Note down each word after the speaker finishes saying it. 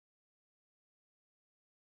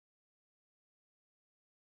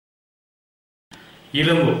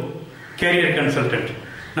Ilango carrier consultant.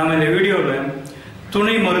 நம்ம இந்த வீடியோவில்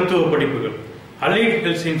துணை மருத்துவ படிப்புகள் அலைட்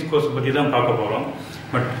ஹெல்த் சயின்ஸ் கோர்ஸ் பற்றி தான் பார்க்க போகிறோம்.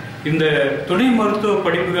 பட் இந்த துணை மருத்துவ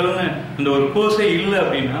படிப்புகள்னு இந்த ஒரு கோர்ஸே இல்லை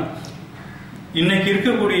அப்படின்னா இன்னைக்கு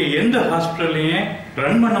இருக்கக்கூடிய எந்த ஹாஸ்பிட்டல்லையும்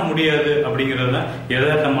ரன் பண்ண முடியாது அப்படிங்கிறது தான்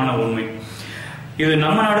யதார்த்தமான உண்மை. இது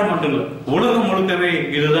நம்ம நாடு மட்டும் இல்லை, உலகம் முழுக்கவே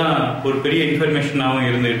இதுதான் ஒரு பெரிய இன்ஃபர்மேஷனாகவும்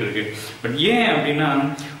இருந்துகிட்டு இருக்கு. பட் ஏன் அப்படின்னா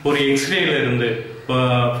ஒரு எக்ஸ்ரேல இருந்து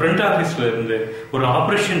ஃப்ரண்ட் ஆஃபீஸில் இருந்து ஒரு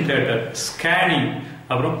ஆப்ரேஷன் தியேட்டர், ஸ்கேனிங்,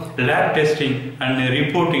 அப்புறம் lab testing and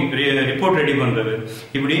report ready பண்ணுறது,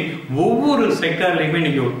 இப்படி ஒவ்வொரு செக்டார்லையுமே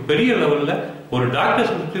இன்னைக்கு பெரிய லெவலில் ஒரு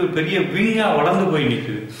டாக்டர்ஸ் பற்றி ஒரு பெரிய விங்காக வளர்ந்து போய்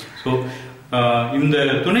நிற்குது. ஸோ இந்த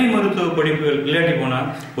துணை மருத்துவ படிப்புகள் இல்லாட்டி போனால்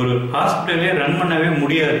ஒரு ஹாஸ்பிட்டலே ரன் பண்ணவே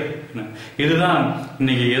முடியாது. இதுதான்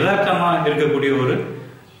இன்னைக்கு யதார்த்தமாக இருக்கக்கூடிய ஒரு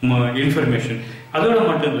இன்ஃபர்மேஷன். அதோட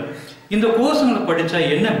மட்டும் இல்லை, இந்த கோர்ஸுங்களை படித்தா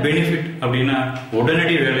என்ன பெனிஃபிட் அப்படின்னா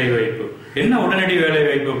உடனடி வேலை வாய்ப்பு. என்ன உடனடி வேலை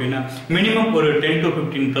வாய்ப்பு அப்படின்னா மினிமம் ஒரு 10 to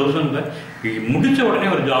 15,000 முடிச்ச உடனே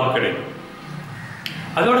ஒரு ஜாப் கிடைக்கும்.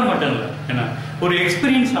 அதோட மட்டும் இல்லை, ஏன்னா ஒரு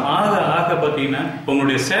எக்ஸ்பீரியன்ஸ் ஆக ஆக பார்த்தீங்கன்னா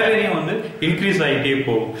உங்களுடைய சேலரியும் வந்து இன்க்ரீஸ் ஆகிட்டே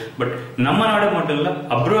போகும். பட் நம்ம நாடு மட்டும் இல்லை,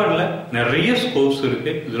 அப்ராட்ல நிறைய ஸ்கோப்ஸ்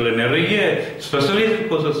இருக்கு. இதில் நிறைய ஸ்பெஷலைஸ்ட்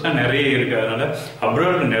கோர்சஸ் தான் நிறைய இருக்கு. அதனால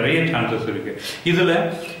அப்ராட்ல நிறைய சான்சஸ் இருக்கு. இதில்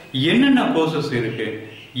என்னென்ன கோர்சஸ் இருக்கு,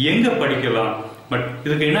 எங்க படிக்கலாம், பட்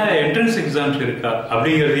இதுக்கு என்ன என்ட்ரன்ஸ் எக்ஸாம்ஸ் இருக்கா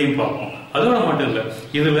அப்படிங்கிறதையும் பார்ப்போம். அதோட மட்டும் இல்லை,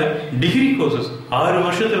 இதுல டிகிரி கோர்சஸ் 6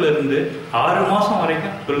 வருஷத்துல இருந்து 6 மாசம்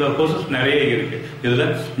வரைக்கும் உள்ள கோர்சஸ் நிறைய இருக்கு. இதுல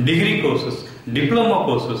degree courses, diploma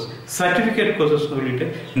courses, certificate courses சொல்லிட்டு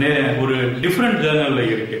ஒரு டிஃப்ரெண்ட் ஜேர்னல்ல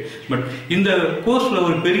இருக்கு. பட் இந்த கோர்ஸ்ல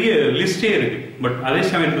ஒரு பெரிய லிஸ்டே இருக்கு. பட் அதே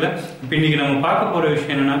சமயத்துல இப்ப இன்னைக்கு நம்ம பார்க்க போற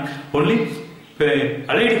விஷயம் என்னன்னா ஒன்லி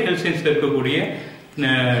அலைடு ஹெல்த் சயின்ஸ்ல இருக்கக்கூடிய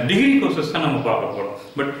டிகிரி கோர்சஸ் தான் நம்ம பார்க்க போறோம்.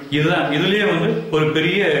 பட் இதுலயே வந்து ஒரு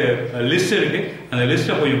பெரிய லிஸ்ட் இருக்கு. அந்த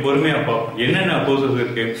லிஸ்ட்டை கொஞ்சம் பொறுமையா பார்ப்போம். என்னென்ன கோர்சஸ்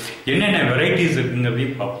இருக்கு, என்னென்ன வெரைட்டிஸ்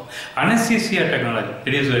இருக்குங்கிறதையும் பார்ப்போம். அனஸ்தீசியா டெக்னாலஜி,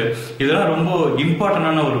 இதெல்லாம் ரொம்ப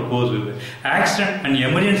இம்பார்ட்டன்டான ஒரு கோர்ஸ். இது accident and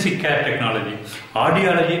emergency care technology,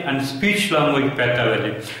 audiology and speech language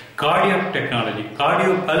pathology, cardiac technology,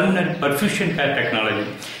 cardio pulmonary perfusion care technology,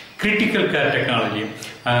 critical care technology,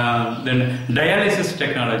 then dialysis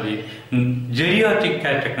technology, geriatric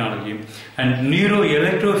care technology, and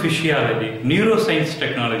neuroelectrophysiology, neuroscience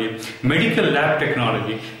technology, medical lab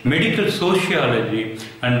technology, medical sociology,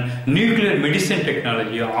 and nuclear medicine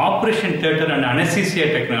technology, operation theater and anesthesia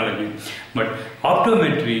technology, but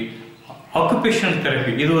optometry, occupational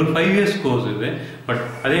therapy, இது ஒரு 5 years course இது. But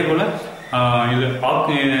அதே போல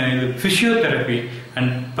இது physiotherapy and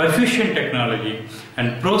perfusion technology and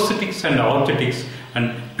prosthetics and orthotics and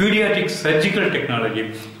pediatric surgical technology,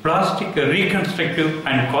 plastic reconstructive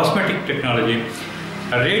and cosmetic technology,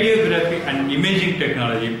 radiography and imaging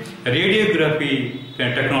technology, radiography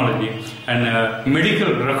technology and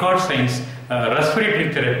medical record science, respiratory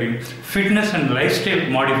therapy, fitness and lifestyle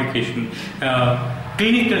modification,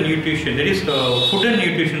 clinical nutrition, that is food and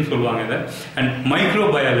nutrition சொல்லுவாங்க இதை, and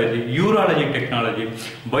microbiology, urology technology,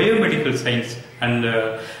 biomedical science and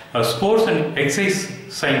sports and exercise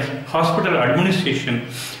science, hospital administration,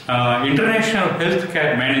 international health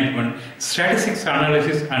care management, statistics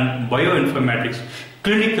analysis and bioinformatics,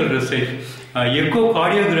 clinical research,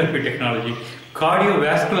 echocardiography technology,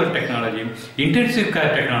 cardiovascular technology, intensive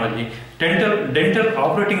care technology, dental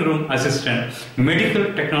operating room assistant, medical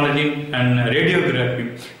technology and radiography,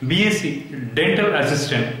 BSc dental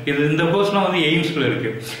assistant, இது இந்த கோர்ஸ்லாம் வந்து எய்ம்ஸ்ல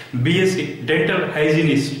இருக்கு. BSc dental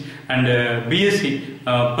hygienist and BSc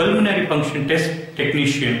pulmonary function test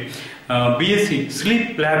technician, BSc sleep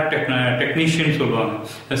lab technician சொல்லுவாங்க.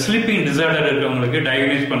 Sleeping disorder இருக்கவங்களுக்கு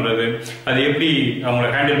diagnose பண்றது, அது எப்படி அவங்கள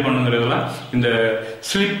ஹேண்டில் பண்ணுங்கிறதுலாம் இந்த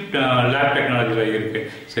ஸ்லீப் லேப் டெக்னாலஜில இருக்கு.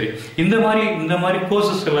 சரி, இந்த மாதிரி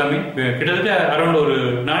கோர்சஸ் எல்லாமே கிட்டத்தட்ட அரௌண்ட்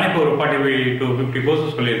நானே இப்போ ஒரு 45 to 50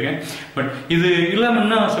 கோர்சஸ் சொல்லியிருக்கேன். பட் இது இல்லாமல்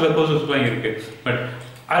இன்னும் சில கோர்சஸ்லாம் இருக்கு. பட்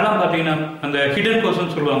அதெல்லாம் பார்த்தீங்கன்னா அந்த ஹிடன்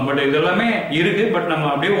கோர்ஸ்னு சொல்லுவாங்க. பட் இதெல்லாமே இருக்கு. பட் நம்ம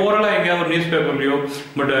அப்படியே ஓரலாக எங்கேயாவது ஒரு நியூஸ் பேப்பர்லையோ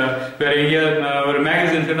பட் வேற எங்கேயாவது ஒரு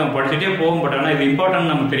மேகசின்ஸ் நம்ம படிச்சுட்டே போவோம். பட் ஆனால் இது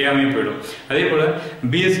இம்பார்ட்டன்ட் நமக்கு தெரியாமே போயிடும். அதே போல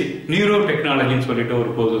பிஎஸ்சி நியூரோ டெக்னாலஜின்னு சொல்லிட்டு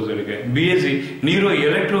ஒரு கோர்சஸ் இருக்கு. பிஎஸ்சி நியூரோ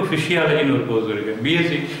எலக்ட்ரோபிசியாலஜின்னு ஒரு கோர்ஸ் இருக்கு.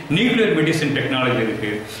 பிஎஸ்சி நியூக்ளியர் மெடிசின் டெக்னாலஜி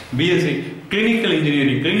இருக்கு. பிஎஸ்சி கிளினிக்கல்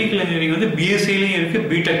இன்ஜினியரிங் வந்து பிஎஸ்சிலையும் இருக்கு,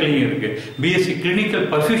 பிடெக்லையும் இருக்கு. பிஎஸ்சி கிளினிக்கல்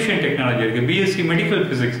பர்ஃபியூஷன் டெக்னாலஜி இருக்கு. பிஎஸ்சி மெடிக்கல்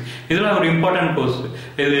பிசிக்ஸ், இதெல்லாம் ஒரு இம்பார்ட்டன்ட் கோர்ஸ்.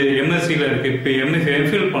 இது எம்எஸ்சியில் இருக்குது. இப்போ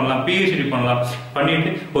எம்ஃபில் பண்ணலாம், பிஹெச்டி பண்ணலாம், பண்ணிட்டு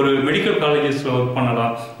ஒரு மெடிக்கல் காலேஜஸில் ஒர்க்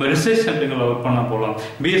பண்ணலாம், ரிசர்ச் சென்டர்களில் ஒர்க் பண்ண போகலாம்.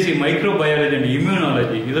 பிஎஸ்சி மைக்ரோபயாலஜி அண்ட்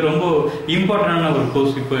இம்யூனாலஜி இது ரொம்ப இம்பார்ட்டண்டான ஒரு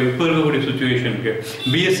கோர்ஸ் இப்போ இருக்கக்கூடிய சுச்சுவேஷனுக்கு.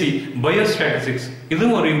 பிஎஸ்சி பயோஸ்டாட்டிஸ்டிக்ஸ்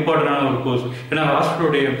இதுவும் ஒரு இம்பார்ட்டண்டான ஒரு கோர்ஸ். ஏன்னா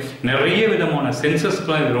ஹாஸ்பிட்டலுடைய நிறைய விதமான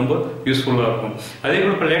சென்சஸ்க்குலாம் இது ரொம்ப யூஸ்ஃபுல்லாக இருக்கும். அதே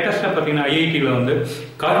போல் இப்போ லேட்டஸ்ட்டாக பார்த்தீங்கன்னா ஐஐடியில் வந்து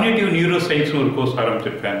காக்னிட்டிவ் நியூரோ சயின்ஸ்னு ஒரு கோர்ஸ்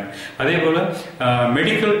ஆரம்பிச்சிருக்காங்க. அதே போல்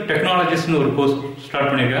மெடிக்கல் டெக்னாலஜிஸ்ட்னு ஒரு கோர்ஸ் ஸ்டார்ட்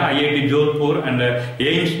பண்ணியிருக்காங்க. ஐஐடி ஜோத்பூர் அண்ட்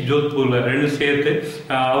எய்ம்ஸ் ஜோத்பூரில் ரெண்டும் சேர்த்து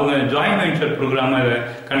அவங்க ஜாயின்ட் வெஞ்சர் ப்ரோக்ராமை அதை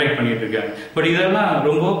கண்டக்ட் பண்ணிட்டு இருக்காங்க. பட் இதெல்லாம்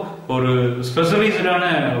ரொம்ப ஒரு ஸ்பெஷலைஸ்டான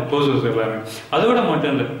கோர்சஸ் எல்லாமே. அதோட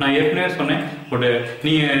மட்டும் இல்லை, நான் ஏற்கனவே சொன்னேன், பட்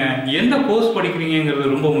நீங்கள் எந்த கோர்ஸ்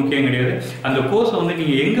படிக்கிறீங்கிறது ரொம்ப முக்கியம் கிடையாது, அந்த கோர்ஸை வந்து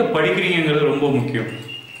நீங்கள் எங்கே படிக்கிறீங்கிறது ரொம்ப முக்கியம்.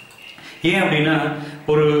 ஏன் அப்படின்னா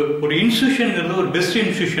ஒரு இன்ஸ்டியூஷன்ங்கிறது ஒரு பெஸ்ட்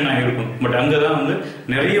இன்ஸ்டியூஷனாக இருக்கும். பட் அங்கே தான் வந்து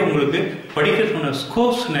நிறைய உங்களுக்கு படிக்க சொன்ன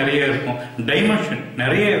ஸ்கோப்ஸ் நிறைய இருக்கும், டைமென்ஷன்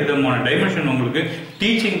நிறைய விதமான டைமென்ஷன் உங்களுக்கு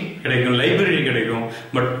டீச்சிங் கிடைக்கும், லைப்ரரி கிடைக்கும்,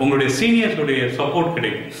 பட் உங்களுடைய சீனியர்ஸுடைய சப்போர்ட்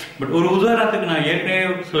கிடைக்கும். பட் ஒரு உதாரணத்துக்கு நான் ஏற்கனவே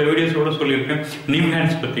சில வீடியோஸோட சொல்லியிருக்கேன்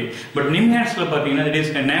நிம்ஹான்ஸ் பற்றி. பட் நிம்ஹான்ஸில் பார்த்தீங்கன்னா it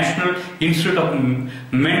is national institute of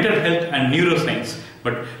mental health and neuro science.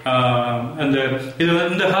 But அந்த இது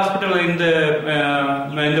இந்த ஹாஸ்பிட்டலில்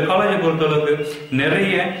இந்த காலேஜை பொறுத்தளவுக்கு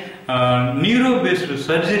நிறைய நியூரோ பேஸ்டு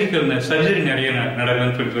சர்ஜரி நிறைய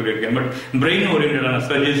நடக்குதுன்னு சொல்லியிருக்கேன். பட் பிரெயின் ஓரியன்டான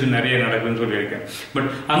சர்ஜரிஸ் நிறைய நடக்குதுன்னு சொல்லியிருக்கேன். பட்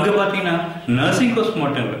அங்கே பார்த்தீங்கன்னா நர்சிங் கோர்ஸ்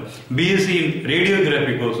மட்டும் இல்லை, பிஎஸ்சி இன்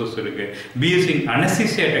ரேடியோகிராஃபி கோர்சஸ் இருக்கு, பிஎஸ்சி இன்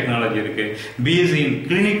அனஸ்தீசியா டெக்னாலஜி இருக்கு, பிஎஸ்சி இன்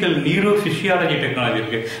கிளினிக்கல் நியூரோ பிசியாலஜி டெக்னாலஜி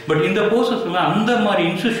இருக்கு. பட் இந்த கோர்சஸ் எல்லாம் அந்த மாதிரி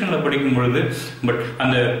இன்ஸ்டியூஷன்ல படிக்கும் பொழுது பட்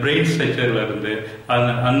அந்த பிரெயின் ஸ்ட்ரக்சர்ல இருந்து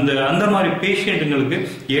அந்த மாதிரி பேஷண்ட்டுங்களுக்கு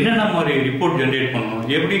என்னென்ன மாதிரி ரிப்போர்ட் ஜென்ரேட் பண்ணணும்,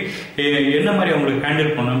 எப்படி என்ன மாதிரி அவங்களுக்கு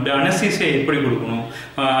ஹேண்டில் பண்ணணும், அனஸ்தீசியா எப்படி கொடுக்கணும்,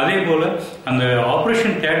 அதே போல் அந்த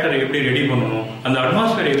ஆப்ரேஷன் தியேட்டரை எப்படி ரெடி பண்ணணும், அந்த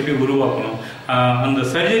அட்மாஸ்பியரை எப்படி உருவாக்கணும், அந்த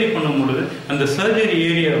சர்ஜரி பண்ணும்பொழுது அந்த சர்ஜரி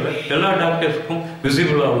ஏரியாவில் எல்லா டாக்டர்ஸ்க்கும்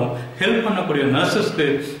விசிபிளாகவும் ஹெல்ப் பண்ணக்கூடிய நர்சஸ்க்கு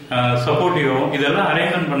சப்போர்ட்டிவாகவும் இதெல்லாம்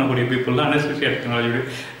அரேஞ்ச்மெண்ட் பண்ணக்கூடிய பீப்புள் தான் அனஸ்தீசியா டெக்னாலஜியோட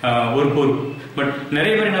ஒரு பொறுப்பு. பட்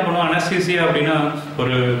நிறைய பேர் என்ன பண்ணுவோம், அனஸ்தீசியா அப்படின்னா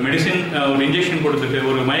ஒரு மெடிசின் ஒரு இன்ஜெக்ஷன் கொடுத்துட்டு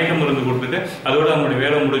ஒரு மயக்க மருந்து கொடுத்துட்டு அதோட அவங்களுடைய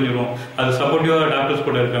வேலை முடிஞ்சிடும், அது சப்போர்ட்டிவாக டாக்டர்ஸ்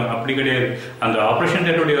கூட இருக்காங்க. அப்படி கிடையாது. அந்த ஆப்ரேஷன்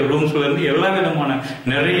தியேட்டருடைய ரூம்ஸ்ல இருந்து எல்லா விதமான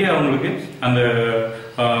நிறைய அவங்களுக்கு அந்த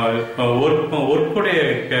ஒர்க்குடைய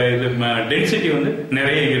இது டென்சிட்டி வந்து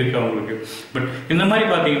நிறைய இருக்கு அவங்களுக்கு. பட் இந்த மாதிரி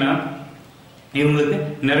பார்த்தீங்கன்னா இவங்களுக்கு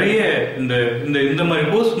நிறைய இந்த மாதிரி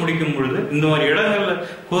கோர்ஸ் முடிக்கும் பொழுது, இந்த மாதிரி இடங்கள்ல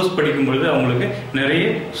கோர்ஸ் படிக்கும் பொழுது அவங்களுக்கு நிறைய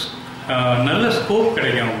நல்ல ஸ்கோப்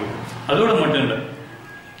கிடைக்கும் அவங்களுக்கு. அதோட மட்டும் இல்லை,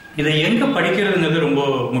 இதை எங்க படிக்கிறதுங்கிறது ரொம்ப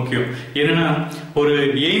முக்கியம். என்னன்னா ஒரு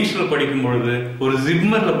எய்ம்ஸ்ல படிக்கும் பொழுது, ஒரு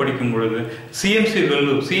ஜிப்மர்ல படிக்கும் பொழுது, சிஎம்சி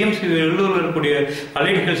வெள்ளூர்ல இருக்கக்கூடிய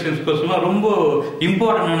அலைட் ஹெல்த் சயின்ஸ் கோர்ஸ்லாம் ரொம்ப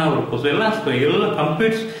இம்பார்ட்டன்டான ஒரு கோர்ஸ். எல்லாம்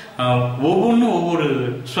கம்ப்ளீட் ஒவ்வொன்றும் ஒவ்வொரு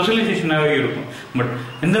ஸ்பெஷலைசேஷனாகவே இருக்கும். பட்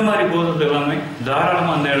இந்த மாதிரி கோர்சஸ் எல்லாமே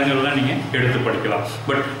தாராளமாக அந்த இடங்கள்லாம் நீங்கள் எடுத்து படிக்கலாம்.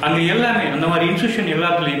 பட் அங்கே எல்லாமே அந்த மாதிரி இன்ஸ்டியூஷன்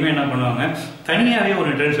எல்லாத்துலேயுமே என்ன பண்ணுவாங்க, தனியாகவே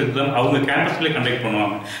ஒரு என்ட்ரன்ஸ் எக்ஸாம் அவங்க கேம்பஸ்லேயே கண்டக்ட்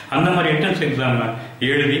பண்ணுவாங்க. அந்த மாதிரி என்ட்ரன்ஸ் எக்ஸாமை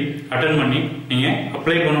எழுதி அட்டன் பண்ணி நீங்கள்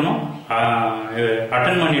அப்ளை பண்ணணும்.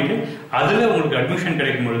 அட்டன் பண்ணிட்டு அதில் உங்களுக்கு அட்மிஷன்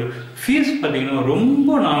கிடைக்கும் பொழுது ஃபீஸ் பார்த்தீங்கன்னா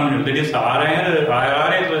ரொம்ப நாமினல், தட் இஸ்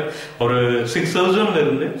 6,000 ஒரு 6,000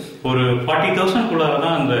 இருந்து ஒரு 40,000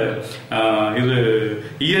 தான் அந்த இது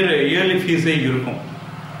இயர்லி ஃபீஸே இருக்கும்.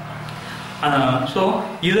 ஸோ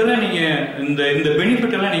இதெல்லாம் நீங்கள் இந்த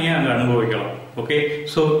பெனிஃபிட் எல்லாம் நீங்கள் அங்கே அனுபவிக்கலாம். ஓகே,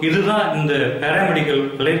 ஸோ இதுதான் இந்த paramedical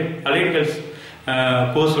allied health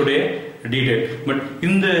கோர்ஸுடைய detail. But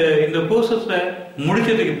இந்த கோர்சஸை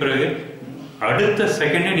முடிச்சதுக்கு பிறகு அடுத்த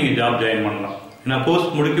செகண்டே நீங்கள் ஜாப் ஜாயின் பண்ணலாம். ஏன்னா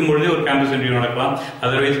கோர்ஸ் முடிக்கும் பொழுதே ஒரு கேம்பஸ் இன்டர்வியூ நடக்கலாம்.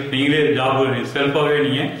 அதர்வைஸ் நீங்களே ஜாப் செல்ஃபாகவே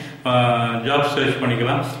நீங்கள் ஜாப் சர்ச்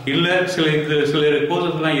பண்ணிக்கலாம். இல்லை சில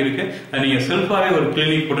கோர்சஸ்லாம் இருக்கு, அது நீங்கள் செல்ஃபாகவே ஒரு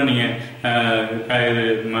கிளினிக் கூட நீங்கள்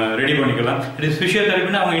ரெடி பண்ணிக்கலாம். இது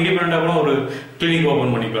ஃபிசியோதெரபின்னா அவங்க இண்டிபெண்டாக கூட ஒரு கிளினிக்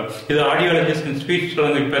ஓப்பன் பண்ணிக்கலாம். இது ஆடியாலஜிஸ்ட் அண்ட்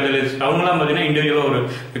speech-language-pathology அவங்களாம் பார்த்தீங்கன்னா இண்டிவிஜுவலாக ஒரு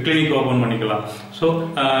கிளினிக் ஓப்பன் பண்ணிக்கலாம். ஸோ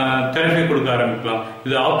தெரப்பி கொடுக்க ஆரம்பிக்கலாம்.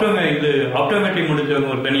 இது ஆப்டோமேட்டிக்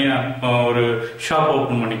முடிஞ்சவங்க ஒரு தனியாக ஒரு ஷாப்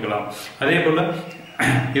ஓப்பன் பண்ணிக்கலாம். அதே போல்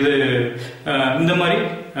இது இந்த மாதிரி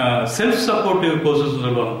செல்ஃப் சப்போர்ட்டிவ் கோர்சஸ்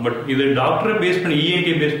சொல்லுவாங்க. பட் இது டாக்டரை பேஸ் பண்ணி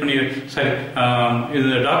இஎன்டி பேஸ் பண்ணி இது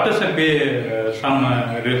டாக்டர்ஸை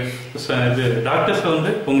இது டாக்டர்ஸை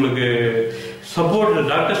வந்து உங்களுக்கு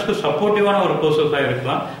டாக்டர்ஸ்க்கு சப்போர்ட்டிவான ஒரு கோர்சஸாக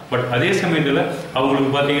இருக்கலாம். பட் அதே சமயத்தில்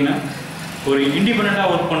அவங்களுக்கு பார்த்தீங்கன்னா ஒரு இண்டிபெண்டாக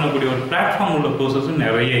ஒர்க் பண்ணக்கூடிய ஒரு பிளாட்ஃபார்ம் உள்ள கோர்சஸும்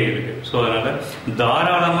நிறைய இருக்குது. ஸோ அதனால்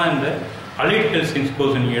தாராளமாக இந்த அலைட் ஹெல்த் சயின்ஸ்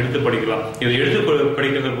கோர்ஸ் நீங்கள் எடுத்து படிக்கலாம். இதை எடுத்து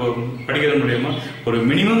படிக்கிறது மூலயமா ஒரு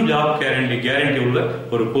மினிமம் ஜாப் கேரண்டி உள்ள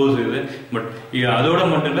ஒரு கோர்ஸ் இது. பட் அதோட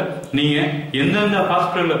மட்டும் இல்லை, நீங்கள் எந்தெந்த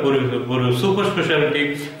ஹாஸ்பிட்டலில் ஒரு சூப்பர் ஸ்பெஷாலிட்டி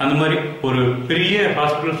அந்த மாதிரி ஒரு பெரிய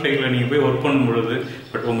ஹாஸ்பிட்டல் சைடில் நீங்கள் போய் ஒர்க் பண்ணும் பொழுது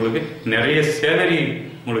பட் உங்களுக்கு நிறைய சேலரி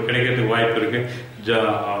உங்களுக்கு கிடைக்கிறதுக்கு வாய்ப்பு இருக்கு.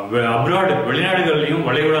 அப்ராட் வெளிநாடுகள்லையும்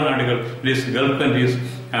வளைகுடா நாடுகள், gulf countries,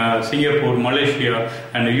 Singapore, Malaysia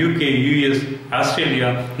and UK, US, Australia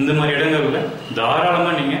இந்த மாதிரி இடங்கள்ல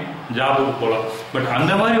தாராளமாக நீங்கள் ஜாபுக்கு போகலாம். பட்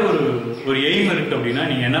அந்த மாதிரி ஒரு எய்ம் இருக்குது அப்படின்னா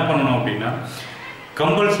நீங்கள் என்ன பண்ணணும் அப்படின்னா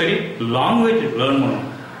கம்பல்சரி லாங்குவேஜ் லேர்ன் பண்ணணும்.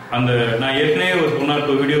 நான் ஏற்கனவே ஒரு 1 or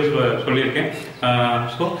 2 வீடியோஸில் சொல்லியிருக்கேன்.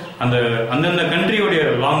 ஸோ அந்தந்த கண்ட்ரியோடைய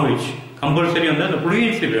லாங்குவேஜ் கம்பல்சரி அந்த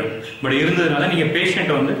ஃப்ளூயன்சி வேணும். பட் இருந்ததுனால நீங்கள்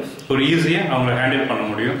பேஷண்ட்டை ஒரு ஈஸியாக அவங்கள ஹேண்டில் பண்ண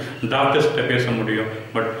முடியும், டாக்டர்ஸ்கிட்ட பேச முடியும்.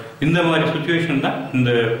 பட் இந்த மாதிரி சுச்சுவேஷன் தான்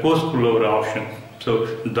இந்த கோர்ஸ்க்குள்ள ஒரு ஆப்ஷன். ஸோ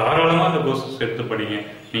தாராளமாக அந்த கோர்ஸஸ் எடுத்து படிங்க,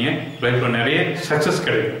 நீங்கள் லைஃப்பில் நிறைய சக்ஸஸ்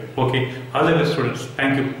கிடைக்கும். Okay, all the best students.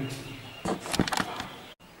 Thank you.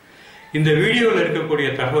 இந்த வீடியோவில் இருக்கக்கூடிய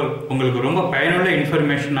தகவல் உங்களுக்கு ரொம்ப பயனுள்ள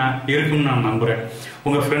இன்ஃபர்மேஷனாக இருக்குன்னு நான் நம்புகிறேன்.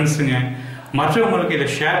 உங்கள் ஃப்ரெண்ட்ஸுங்க மற்றவங்களுக்கு இதை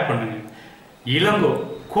ஷேர் பண்ணுங்கள். Ilango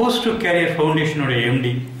course to carrier ஃபவுண்டேஷனோட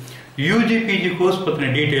empty UG PG course பற்றின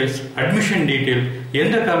டீட்டெயில்ஸ், அட்மிஷன் டீட்டெயில்,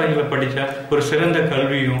 எந்த காலேஜில் படித்தா ஒரு சிறந்த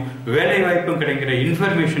கல்வியும் வேலை வாய்ப்பும் கிடைக்கிற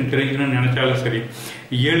இன்ஃபர்மேஷன் தெரிஞ்சுக்கணும்னு நினச்சாலும் சரி,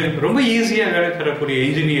 ரொம்ப ஈஸியாக வேலை தரக்கூடிய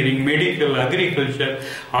engineering, medical, agriculture,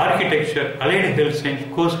 architecture, allied health science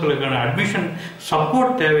கோர்ஸ்களுக்கான admission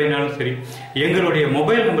support தேவைனாலும் சரி, எங்களுடைய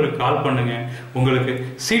மொபைல் நம்பருக்கு கால் பண்ணுங்கள். உங்களுக்கு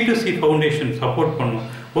C2C ஃபவுண்டேஷன் சப்போர்ட் பண்ணும்.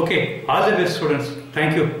 Okay, all the best students.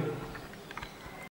 Thank you.